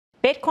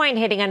Bitcoin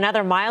hitting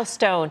another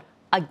milestone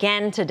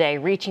again today,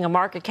 reaching a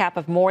market cap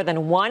of more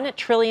than $1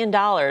 trillion.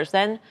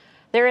 Then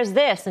there is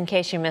this, in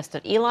case you missed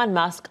it, Elon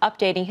Musk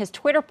updating his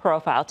Twitter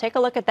profile. Take a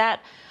look at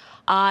that.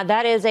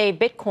 That is a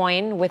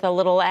Bitcoin with a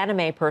little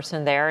anime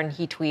person there, and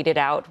he tweeted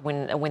out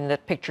when the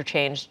picture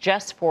changed,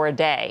 just for a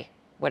day,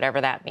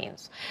 whatever that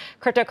means.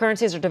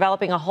 Cryptocurrencies are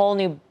developing a whole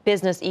new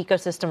business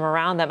ecosystem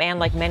around them, and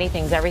like many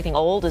things, everything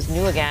old is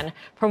new again.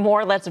 For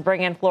more, let's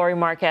bring in Flori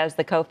Marquez,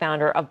 the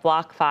co-founder of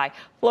BlockFi.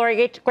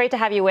 Flori, great to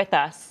have you with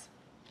us.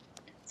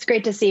 It's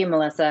great to see you,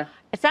 Melissa.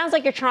 It sounds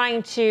like you're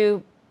trying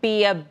to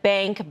be a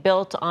bank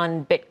built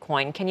on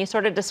Bitcoin. Can you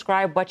sort of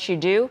describe what you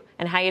do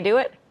and how you do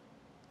it?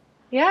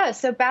 Yeah,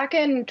 so back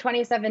in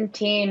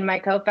 2017, my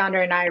co-founder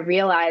and I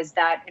realized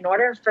that in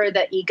order for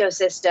the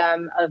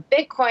ecosystem of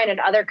Bitcoin and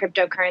other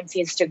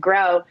cryptocurrencies to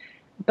grow,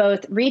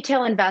 both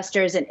retail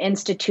investors and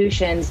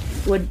institutions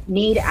would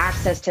need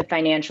access to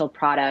financial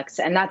products.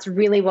 And that's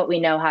really what we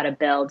know how to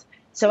build.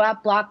 So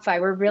at BlockFi,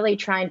 we're really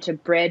trying to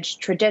bridge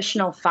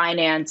traditional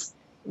finance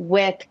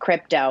with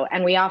crypto.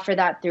 And we offer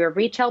that through a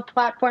retail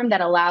platform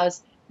that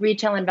allows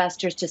retail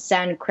investors to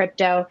send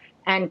crypto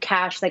and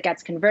cash that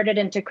gets converted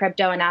into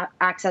crypto and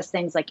access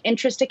things like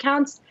interest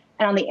accounts.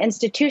 And on the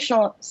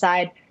institutional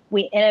side,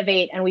 we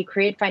innovate and we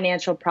create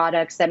financial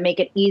products that make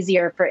it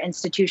easier for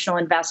institutional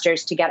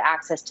investors to get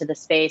access to the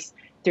space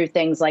through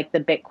things like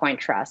the Bitcoin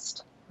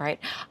Trust. Right.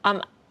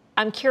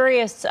 I'm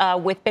curious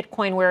with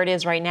Bitcoin where it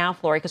is right now,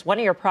 Flori, because one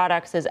of your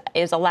products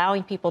is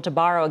allowing people to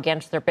borrow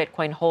against their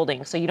Bitcoin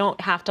holdings. So you don't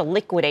have to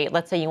liquidate.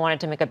 Let's say you wanted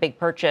to make a big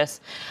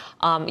purchase.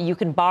 You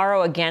can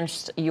borrow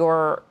against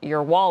your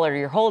wallet or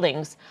your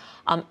holdings.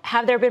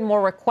 Have there been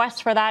more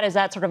requests for that? Is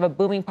that sort of a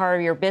booming part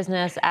of your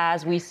business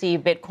as we see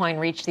Bitcoin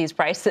reach these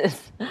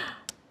prices?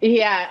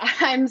 Yeah,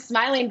 I'm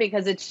smiling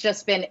because it's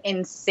just been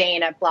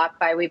insane at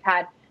BlockFi. We've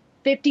had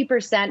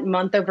 50%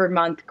 month over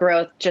month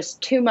growth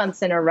just 2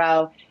 months in a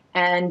row.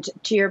 And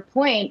to your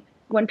point,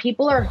 when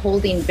people are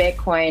holding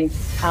Bitcoin,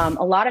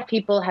 a lot of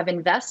people have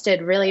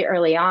invested really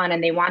early on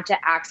and they want to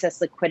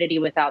access liquidity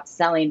without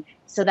selling.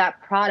 So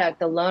that product,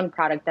 the loan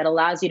product that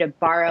allows you to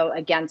borrow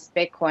against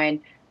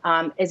Bitcoin,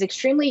 is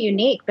extremely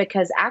unique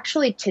because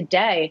actually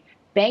today,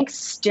 banks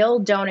still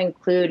don't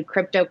include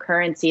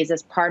cryptocurrencies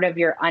as part of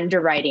your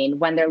underwriting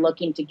when they're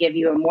looking to give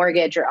you a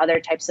mortgage or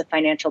other types of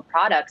financial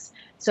products.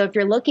 So if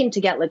you're looking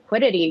to get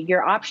liquidity,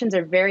 your options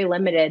are very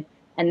limited.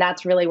 And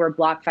that's really where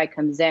BlockFi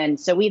comes in.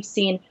 So we've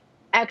seen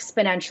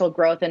exponential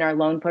growth in our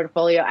loan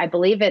portfolio. I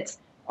believe it's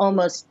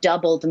almost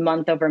doubled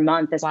month over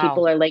month as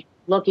people are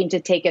looking to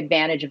take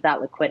advantage of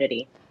that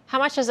liquidity. How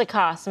much does it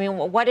cost? I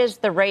mean, what is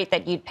the rate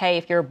that you'd pay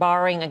if you're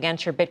borrowing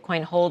against your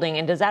Bitcoin holding?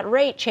 And does that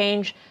rate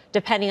change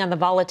depending on the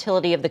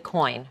volatility of the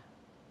coin?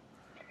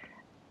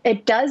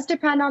 It does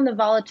depend on the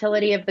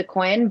volatility of the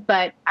coin,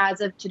 but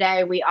as of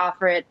today, we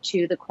offer it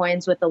to the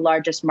coins with the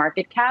largest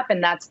market cap,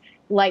 and that's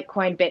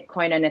Litecoin,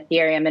 Bitcoin, and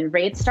Ethereum. And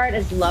rates start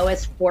as low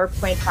as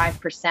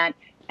 4.5%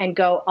 and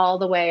go all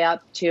the way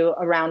up to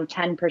around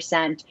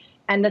 10%.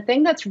 And the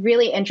thing that's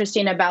really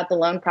interesting about the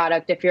loan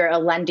product, if you're a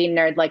lending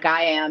nerd like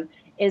I am,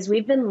 is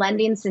we've been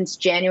lending since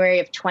January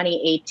of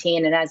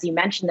 2018. And as you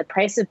mentioned, the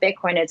price of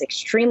Bitcoin is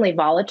extremely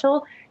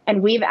volatile.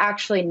 And we've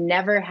actually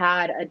never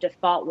had a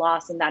default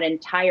loss in that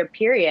entire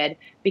period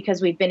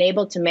because we've been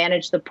able to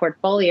manage the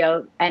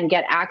portfolio and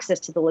get access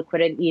to the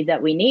liquidity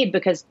that we need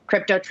because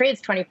crypto trades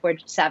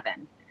 24/7.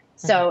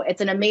 So it's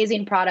an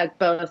amazing product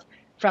both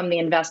from the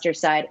investor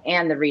side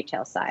and the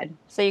retail side.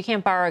 So you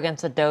can't borrow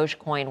against a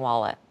Dogecoin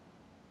wallet?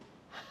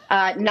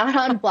 Not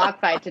on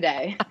BlockFi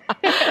today.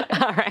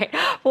 All right.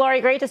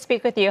 Flori, great to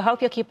speak with you. Hope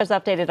you'll keep us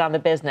updated on the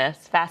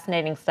business.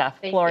 Fascinating stuff.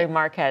 Flori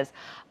Marquez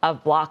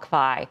of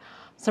BlockFi.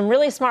 Some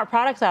really smart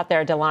products out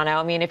there, Delano.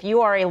 I mean, if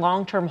you are a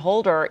long-term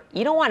holder,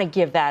 you don't want to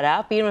give that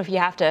up, even if you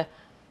have to,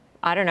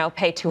 I don't know,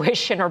 pay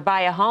tuition or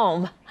buy a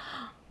home.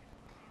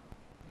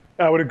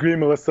 I would agree,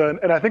 Melissa.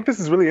 And I think this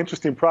is a really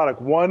interesting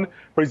product. One,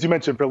 as you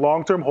mentioned, for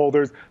long-term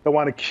holders that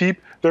want to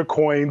keep their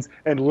coins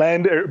and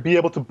lend or be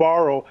able to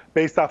borrow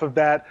based off of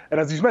that. And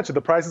as you mentioned,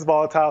 the price is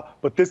volatile,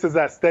 but this is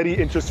that steady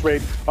interest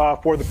rate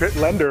for the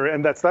lender.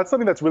 And that's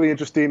something that's really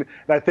interesting.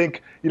 And I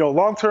think,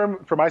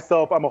 long-term, for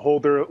myself, I'm a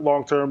holder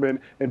long-term in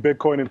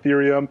Bitcoin and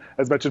Ethereum,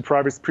 as mentioned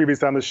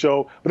previously on the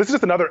show. But this is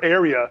just another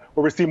area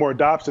where we're seeing more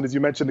adoption. As you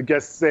mentioned, the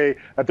guests say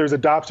that there's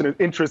adoption and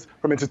interest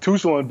from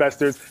institutional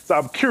investors. So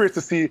I'm curious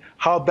to see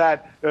how that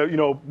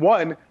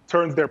one,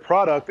 turns their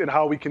product and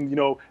how we can,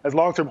 as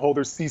long-term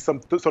holders, see some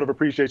sort of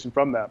appreciation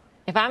from that.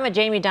 If I'm a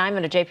Jamie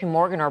Dimon, a JP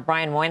Morgan, or a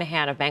Brian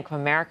Moynihan, a Bank of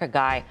America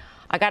guy,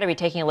 I got to be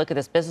taking a look at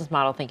this business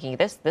model thinking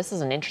this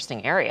is an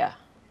interesting area.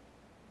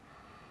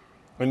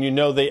 And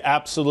they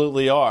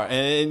absolutely are.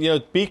 And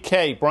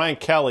BK, Brian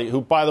Kelly,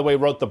 who, by the way,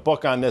 wrote the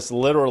book on this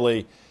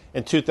literally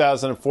in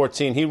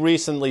 2014, he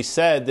recently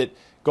said that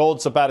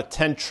gold's about a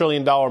 $10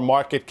 trillion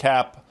market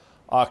cap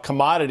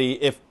commodity.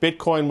 If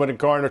Bitcoin would have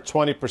garnered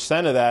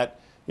 20% of that,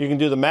 you can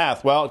do the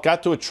math. Well, it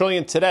got to $1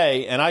 trillion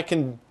today, and I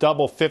can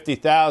double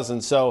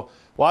 50,000. So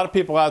a lot of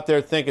people out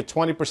there think at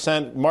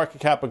 20%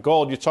 market cap of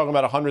gold, you're talking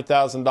about a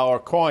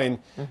 $100,000 coin.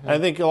 And I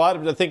think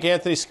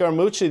Anthony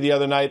Scaramucci the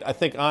other night, I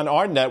think on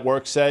our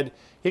network, said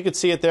he could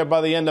see it there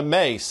by the end of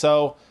May.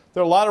 So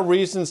there are a lot of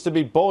reasons to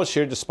be bullish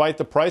here despite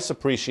the price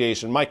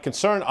appreciation. My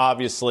concern,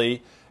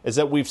 obviously, is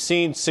that we've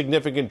seen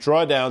significant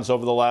drawdowns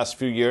over the last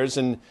few years,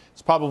 and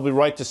it's probably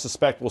right to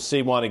suspect we'll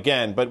see one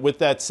again. But with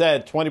that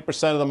said,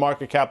 20% of the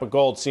market cap of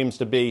gold seems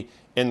to be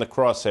in the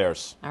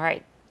crosshairs. All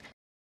right.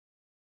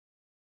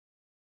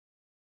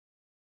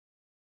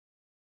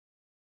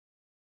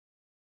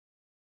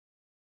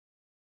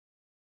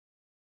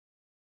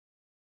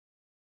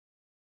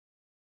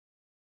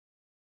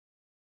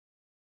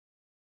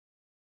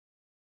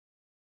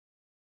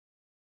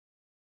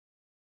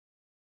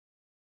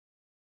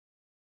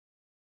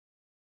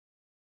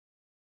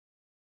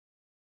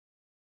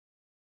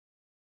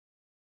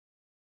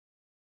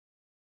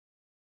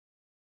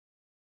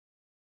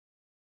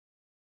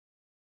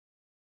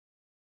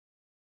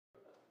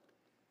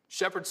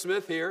 Shepard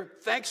Smith here.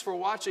 Thanks for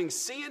watching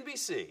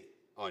CNBC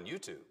on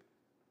YouTube.